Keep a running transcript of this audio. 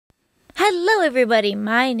Hello everybody,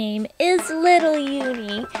 my name is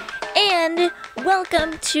Littleuni, and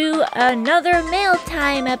welcome to another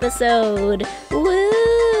Mailtime episode.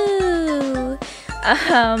 Woo!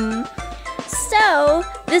 So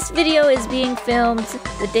this video is being filmed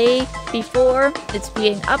the day before it's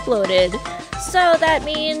being uploaded. So that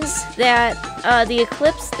means that the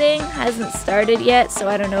eclipse thing hasn't started yet, so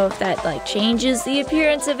I don't know if that changes the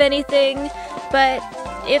appearance of anything, but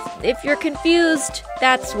if you're confused,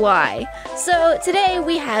 that's why. So today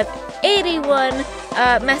we have 81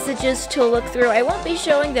 messages to look through. I won't be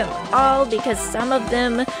showing them all because some of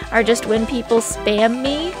them are just when people spam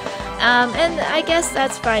me, and I guess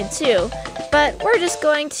that's fine too. But we're just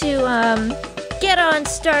going to get on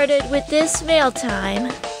started with this mail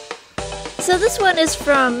time. So this one is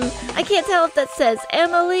from, I can't tell if that says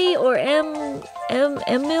Emily or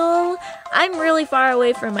Emil. I'm really far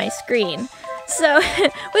away from my screen. So,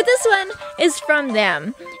 but this one is from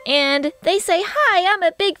them, and they say, "Hi, I'm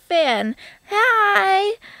a big fan.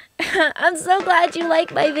 Hi, I'm so glad you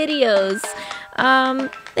like my videos."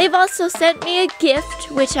 They've also sent me a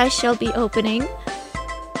gift, which I shall be opening.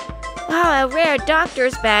 Wow, a rare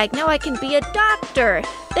doctor's bag. Now I can be a doctor.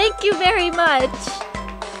 Thank you very much.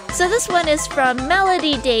 So this one is from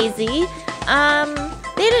Melody Daisy.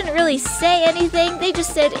 They didn't really say anything, they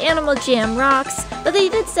just said Animal Jam rocks, but they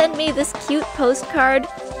did send me this cute postcard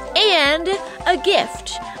and a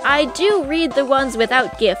gift. I do read the ones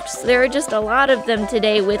without gifts. There are just a lot of them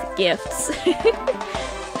today with gifts.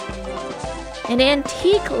 An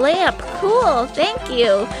antique lamp, cool, thank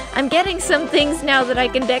you. I'm getting some things now that I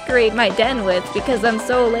can decorate my den with because I'm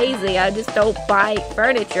so lazy. I just don't buy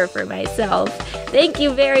furniture for myself. Thank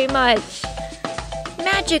you very much.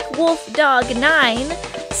 Magic Wolf Dog 9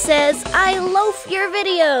 says, "I loaf your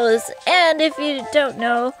videos." And if you don't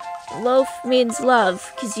know, loaf means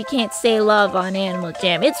love, because you can't say love on Animal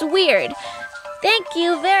Jam. It's weird. Thank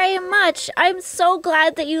you very much. I'm so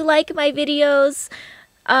glad that you like my videos.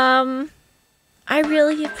 I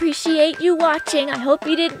really appreciate you watching. I hope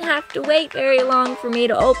you didn't have to wait very long for me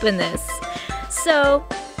to open this. So,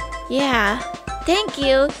 yeah. Thank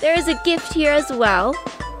you. There is a gift here as well.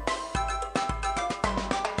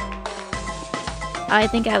 I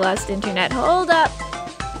think I lost internet. Hold up.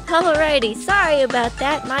 Alrighty, sorry about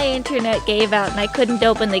that. My internet gave out and I couldn't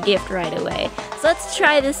open the gift right away. So let's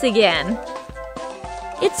try this again.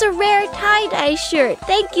 It's a rare tie-dye shirt.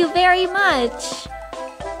 Thank you very much.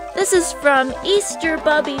 This is from Easter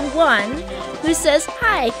Bubby 1, who says,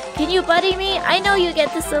 "Hi, can you buddy me? I know you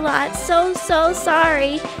get this a lot. So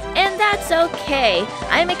sorry. And that's okay.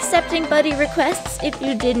 I'm accepting buddy requests if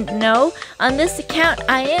you didn't know. On this account,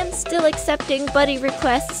 I am still accepting buddy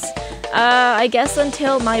requests. I guess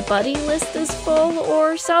until my buddy list is full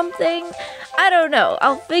or something. I don't know.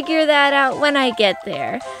 I'll figure that out when I get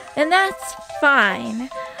there. And that's fine."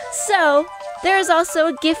 So, there's also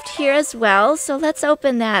a gift here as well, so let's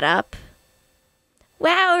open that up.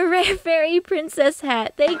 Wow, a rare fairy princess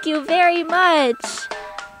hat. Thank you very much.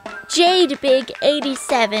 Jade Big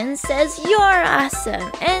 87 says, "You're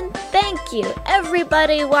awesome," and thank you.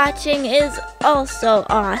 Everybody watching is also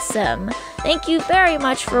awesome. Thank you very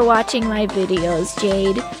much for watching my videos,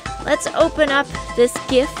 Jade. Let's open up this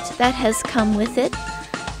gift that has come with it.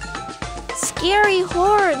 Scary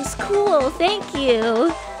horns, cool, thank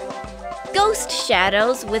you. Ghost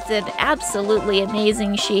Shadows with an absolutely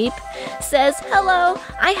amazing sheep says, "Hello,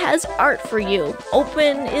 I has art for you.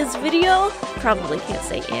 Open is video?" Probably can't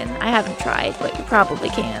say in. I haven't tried, but you probably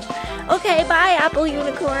can. Okay, bye, Apple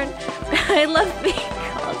Unicorn. I love being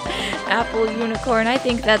called Apple Unicorn. I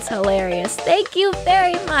think that's hilarious. Thank you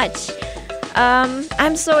very much.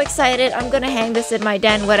 I'm so excited. I'm gonna hang this in my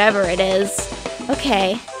den, whatever it is.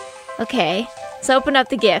 Okay. Let's open up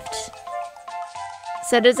the gift.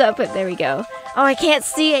 Set it up, there we go. Oh, I can't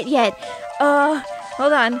see it yet.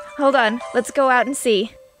 Hold on. Let's go out and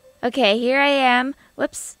see. Okay, here I am.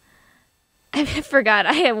 Whoops. I forgot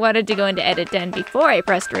I wanted to go into Edit Den before I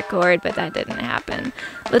pressed record, but that didn't happen.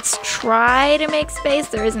 Let's try to make space.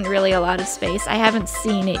 There isn't really a lot of space. I haven't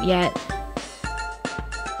seen it yet.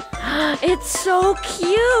 It's so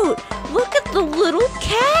cute! Look at the little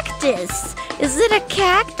cactus! Is it a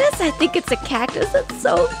cactus? I think it's a cactus. It's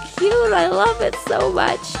so cute. I love it so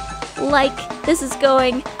much. This is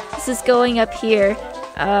going up here.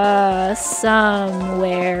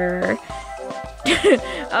 Somewhere.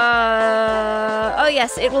 Oh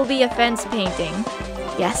yes, it will be a fence painting.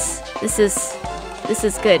 Yes, this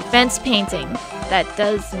is good. Fence painting. That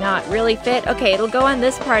does not really fit. Okay, it'll go on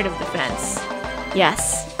this part of the fence.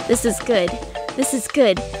 Yes, this is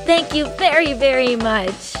good. Thank you very, very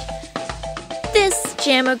much. This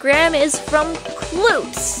jamagram is from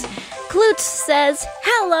Kloots. Klutz says,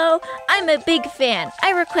 hello, I'm a big fan.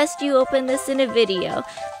 I request you open this in a video.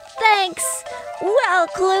 Thanks. Well,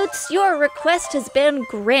 Klutz, your request has been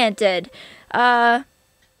granted. I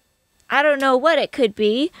don't know what it could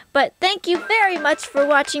be, but thank you very much for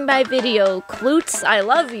watching my video, Klutz. I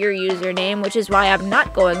love your username, which is why I'm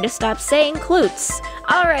not going to stop saying Klutz.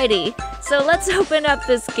 Alrighty, so let's open up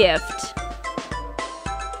this gift.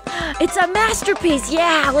 It's a masterpiece,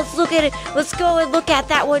 yeah, let's look at it. Let's go and look at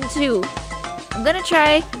that one too. I'm gonna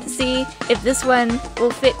try to see if this one will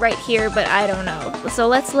fit right here, but I don't know. So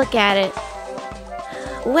let's look at it.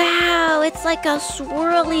 Wow, it's like a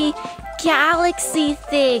swirly galaxy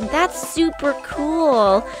thing. That's super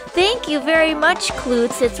cool. Thank you very much,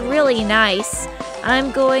 Klutz. It's really nice.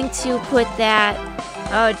 I'm going to put that...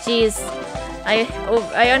 Oh, geez.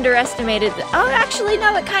 I underestimated... Oh, actually,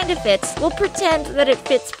 no, it kind of fits. We'll pretend that it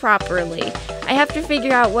fits properly. I have to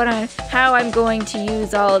figure out how I'm going to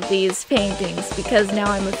use all of these paintings, because now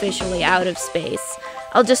I'm officially out of space.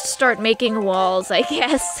 I'll just start making walls, I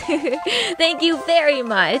guess. Thank you very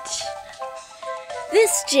much.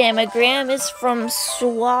 This jamagram is from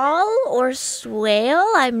Swal or Swale,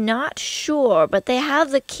 I'm not sure, but they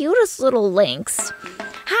have the cutest little links.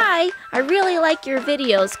 Hi, I really like your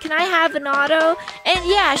videos. Can I have an auto? And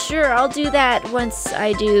yeah, sure, I'll do that once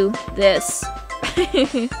I do this.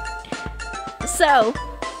 So,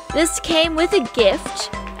 this came with a gift.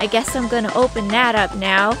 I guess I'm gonna open that up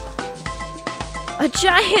now. A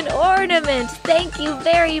giant ornament! Thank you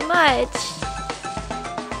very much!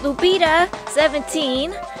 Lupita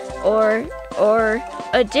 17, or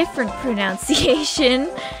a different pronunciation,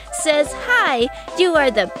 says, hi, you are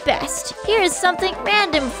the best. Here is something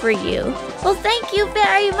random for you. Well, thank you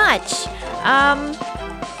very much.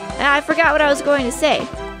 I forgot what I was going to say,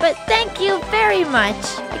 but thank you very much.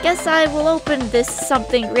 I guess I will open this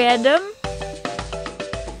something random.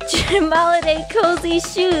 Holiday cozy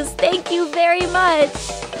shoes, thank you very much.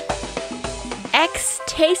 X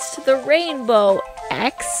taste the rainbow.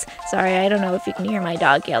 X, sorry, I don't know if you can hear my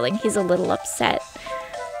dog yelling. He's a little upset.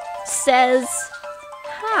 Says,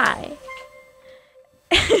 hi.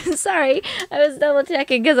 Sorry, I was double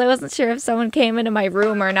checking because I wasn't sure if someone came into my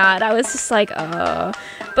room or not. I was just like,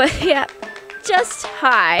 but yeah, just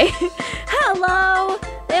hi. Hello.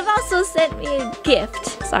 They've also sent me a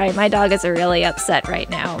gift. Sorry, my dog is really upset right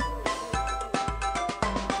now.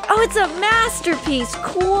 Oh, it's a masterpiece.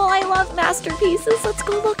 Cool, I love masterpieces. Let's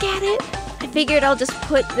go look at it. I figured I'll just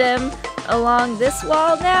put them along this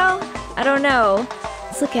wall now. I don't know.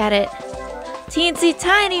 Let's look at it. Teensy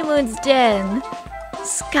Tiny Moon's Den.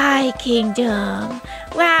 Sky Kingdom.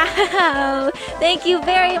 Wow. Thank you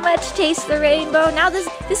very much, Taste the Rainbow. Now this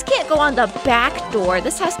can't go on the back door.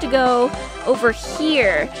 This has to go over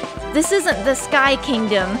here. This isn't the Sky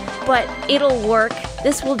Kingdom, but it'll work.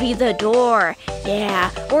 This will be the door. Yeah.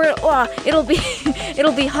 Or it'll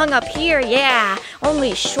be hung up here. Yeah.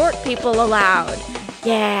 Only short people allowed.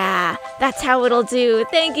 Yeah. That's how it'll do.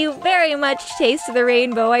 Thank you very much, Taste of the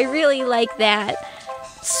Rainbow. I really like that.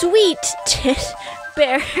 Sweet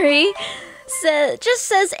Titberry just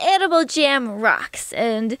says Animal Jam rocks,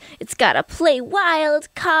 and it's got a Play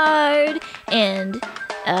Wild card, and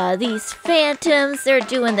these phantoms, they're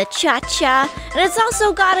doing the cha-cha, and it's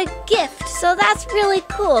also got a gift, so that's really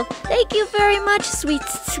cool. Thank you very much, Sweet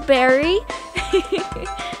Berry.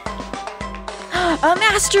 A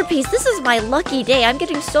masterpiece. This is my lucky day. I'm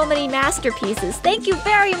getting so many masterpieces. Thank you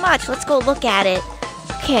very much. Let's go look at it.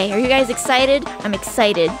 Okay, are you guys excited? I'm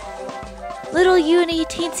excited. Littleuni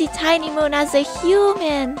Teensy Tiny Moon as a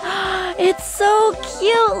human. It's so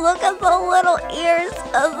cute. Look at the little ears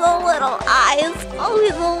and the little eyes. Oh,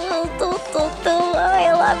 he's a little doo-doo-doo.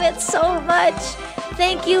 I love it so much.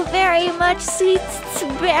 Thank you very much, Sweet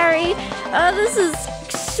Berry. This is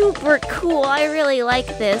super cool. I really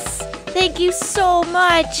like this. Thank you so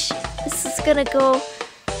much. This is gonna go...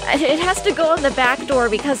 It has to go on the back door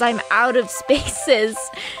because I'm out of spaces.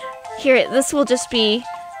 Here, this will just be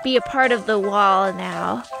a part of the wall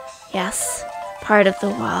now. Yes, part of the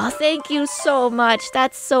wall. Thank you so much.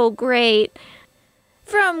 That's so great.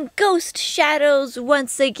 From Ghost Shadows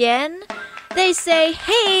once again, they say,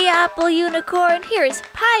 hey, Apple Unicorn, here's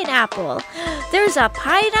pineapple. There's a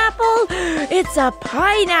pineapple? It's a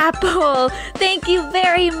pineapple. Thank you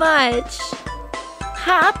very much.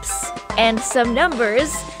 Hops and some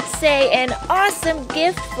numbers say an awesome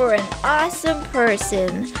gift for an awesome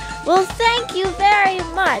person. Well, thank you very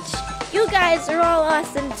much. You guys are all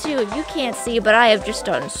awesome too. You can't see, but I have just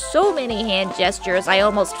done so many hand gestures, I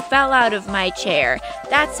almost fell out of my chair.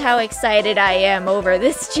 That's how excited I am over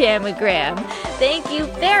this jamagram. Thank you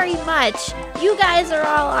very much. You guys are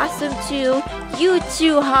all awesome too. you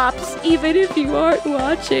too, Hops, even if you aren't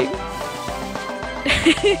watching.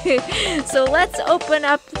 So let's open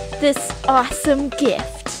up this awesome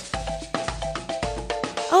gift.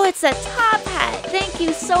 Oh, it's a top hat. Thank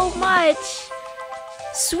you so much.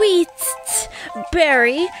 Sweet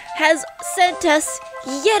Berry has sent us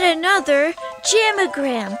yet another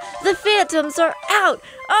jamagram. The phantoms are out.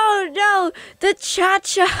 Oh no, the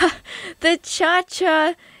cha-cha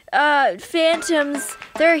phantoms,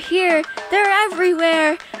 they're here. They're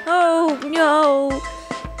everywhere. Oh no.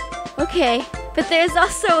 Okay, but there's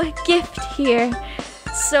also a gift here.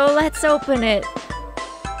 So let's open it.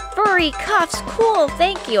 Furry cuffs, cool,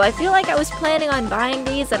 thank you. I feel like I was planning on buying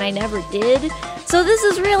these and I never did. So this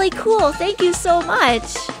is really cool, thank you so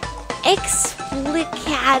much.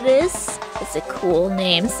 Explicatus, it's a cool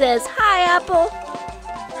name, says, hi Apple.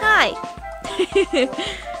 Hi.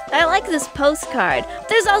 I like this postcard.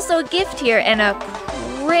 There's also a gift here and a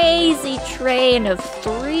crazy train of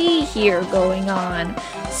 3 here going on.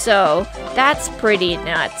 So that's pretty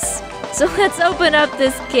nuts. So let's open up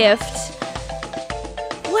this gift.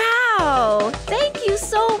 Wow, thank you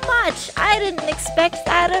so much. I didn't expect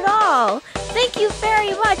that at all. Thank you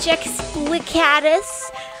very much,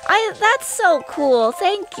 Explicatus. That's so cool,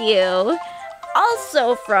 thank you.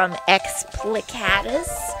 Also from Explicatus.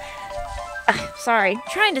 Sorry,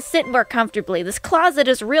 trying to sit more comfortably. This closet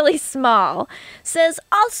is really small. Says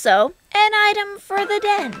also, an item for the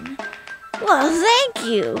den. Well, thank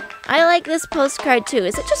you. I like this postcard too.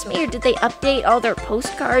 Is it just me or did they update all their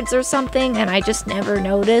postcards or something and I just never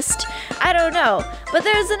noticed? I don't know, but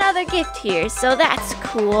there's another gift here, so that's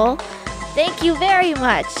cool. Thank you very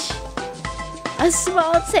much. A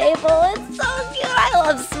small table, it's so cute. I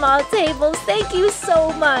love small tables. Thank you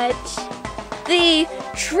so much. The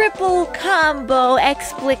triple combo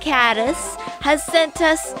Explicatus has sent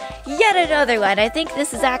us yet another one. I think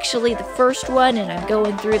this is actually the first one and I'm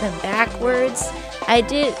going through them backwards.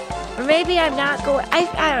 Or maybe I'm not going, I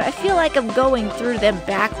don't know, I feel like I'm going through them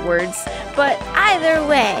backwards. But either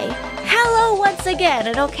way, hello once again.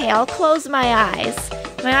 And okay, I'll close my eyes.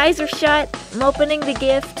 My eyes are shut. I'm opening the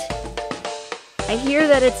gift. I hear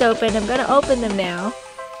that it's open. I'm gonna open them now.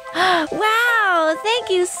 Wow, thank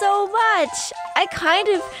you so much.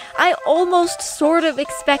 I almost sort of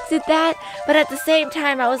expected that, but at the same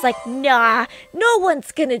time I was like, nah, no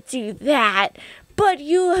one's gonna do that. But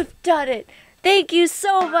you have done it. Thank you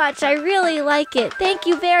so much. I really like it. Thank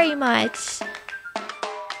you very much.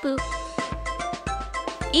 Boop.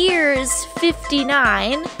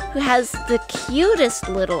 Ears59, who has the cutest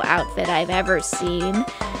little outfit I've ever seen,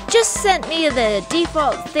 just sent me the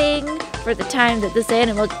default thing for the time that this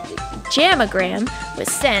animal jamagram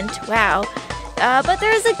was sent. Wow. But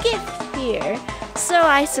there's a gift here. So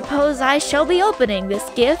I suppose I shall be opening this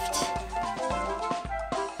gift.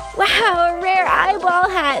 Wow, a rare eyeball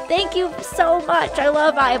hat. Thank you so much. I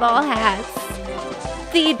love eyeball hats.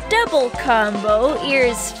 The double combo,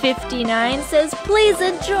 Ears59, says, please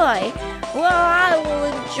enjoy. Well, I will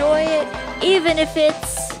enjoy it, even if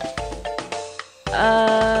it's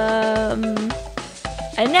a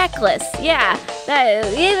necklace. Yeah,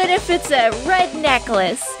 even if it's a red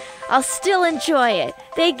necklace, I'll still enjoy it.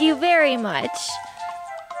 Thank you very much.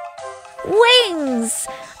 Wings!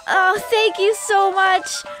 Oh, thank you so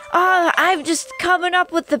much. Oh, I'm just coming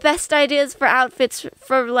up with the best ideas for outfits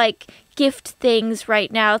for, like, gift things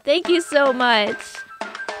right now. Thank you so much.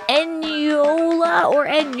 Enyola or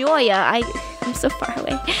Enyoya. I'm so far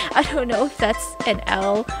away. I don't know if that's an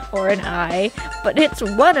L or an I, but it's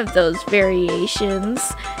one of those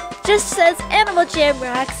variations. Just says Animal Jam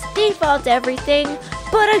Rocks, default everything,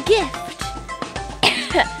 but a gift.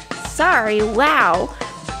 Sorry, wow.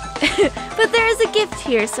 But there is a gift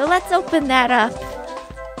here, so let's open that up.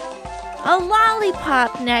 A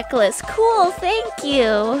lollipop necklace. Cool, thank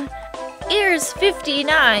you.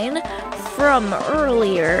 Ears59 from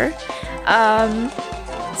earlier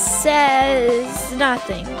says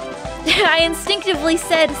nothing. I instinctively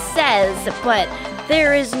said says, but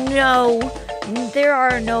there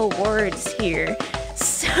are no words here.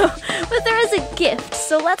 So, but there is a gift,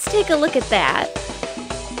 so let's take a look at that.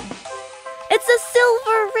 It's a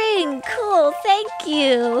silver ring. Cool, thank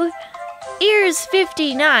you.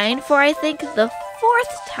 Ears59, for I think the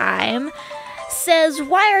 4th time, says,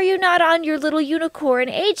 why are you not on your little unicorn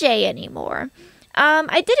AJ anymore?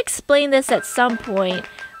 I did explain this at some point,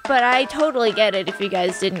 but I totally get it if you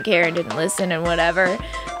guys didn't care and didn't listen and whatever.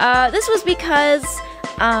 This was because,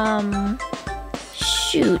 oh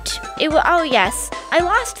yes, I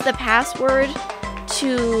lost the password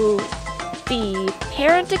to the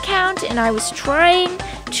parent account and I was trying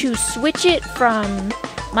to switch it from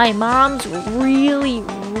my mom's really,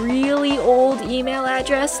 really old email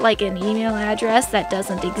address, like an email address that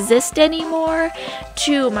doesn't exist anymore,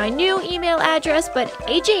 to my new email address, but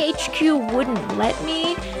AJHQ wouldn't let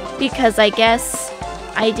me because I guess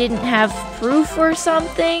I didn't have proof or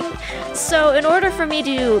something. So in order for me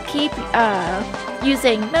to keep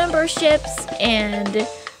using memberships, and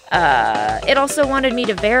it also wanted me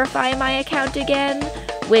to verify my account again,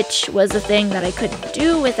 which was a thing that I couldn't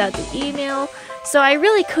do without the email. So I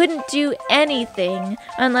really couldn't do anything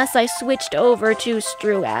unless I switched over to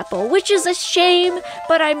Strooapple, which is a shame,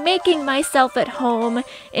 but I'm making myself at home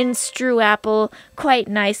in Strooapple quite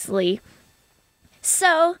nicely.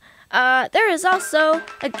 So, there is also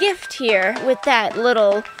a gift here with that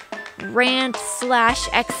little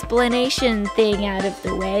rant/explanation thing out of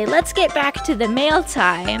the way. Let's get back to the mail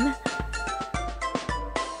time.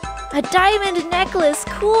 A diamond necklace,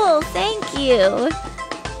 cool, thank you.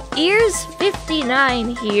 Ears 59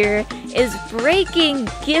 here is breaking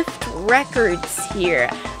gift records here.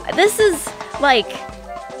 This is like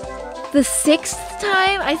the 6th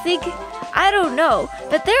time, I think. I don't know,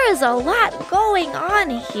 but there is a lot going on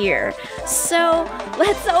here. So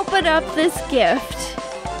let's open up this gift.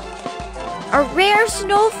 A rare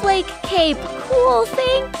snowflake cape. Cool,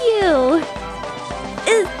 thank you.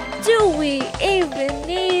 Do we even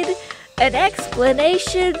need an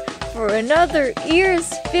explanation for another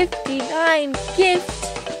Ears 59 gift?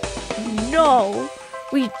 No,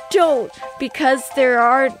 we don't, because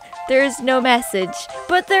there's no message,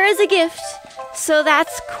 but there is a gift. So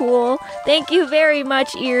that's cool. Thank you very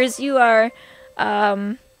much, Ears. You are,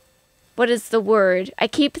 what is the word? I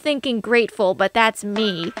keep thinking grateful, but that's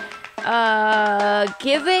me.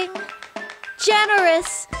 Giving?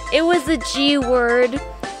 Generous. It was a G word.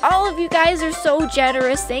 All of you guys are so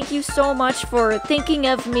generous. Thank you so much for thinking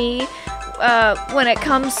of me, when it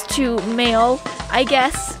comes to mail, I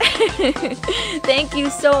guess. Thank you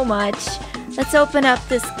so much. Let's open up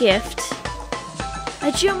this gift.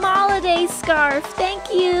 A Jamaladay scarf,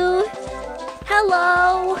 thank you.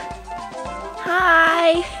 Hello.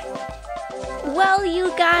 Hi. Well,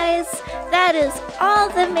 you guys, that is all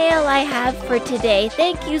the mail I have for today.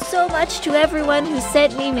 Thank you so much to everyone who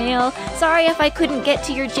sent me mail. Sorry if I couldn't get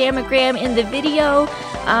to your jamagram in the video.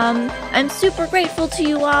 I'm super grateful to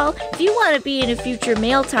you all. If you want to be in a future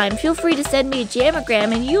mail time, feel free to send me a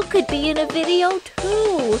jamagram and you could be in a video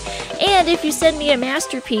too. And if you send me a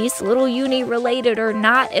masterpiece, Littleuni related or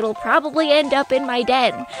not, it'll probably end up in my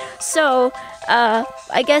den. So,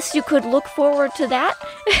 I guess you could look forward to that.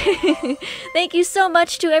 Thank you so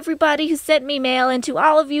much to everybody who sent me mail and to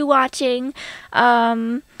all of you watching.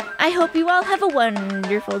 I hope you all have a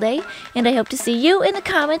wonderful day, and I hope to see you in the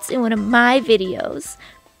comments in one of my videos.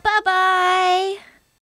 Bye-bye!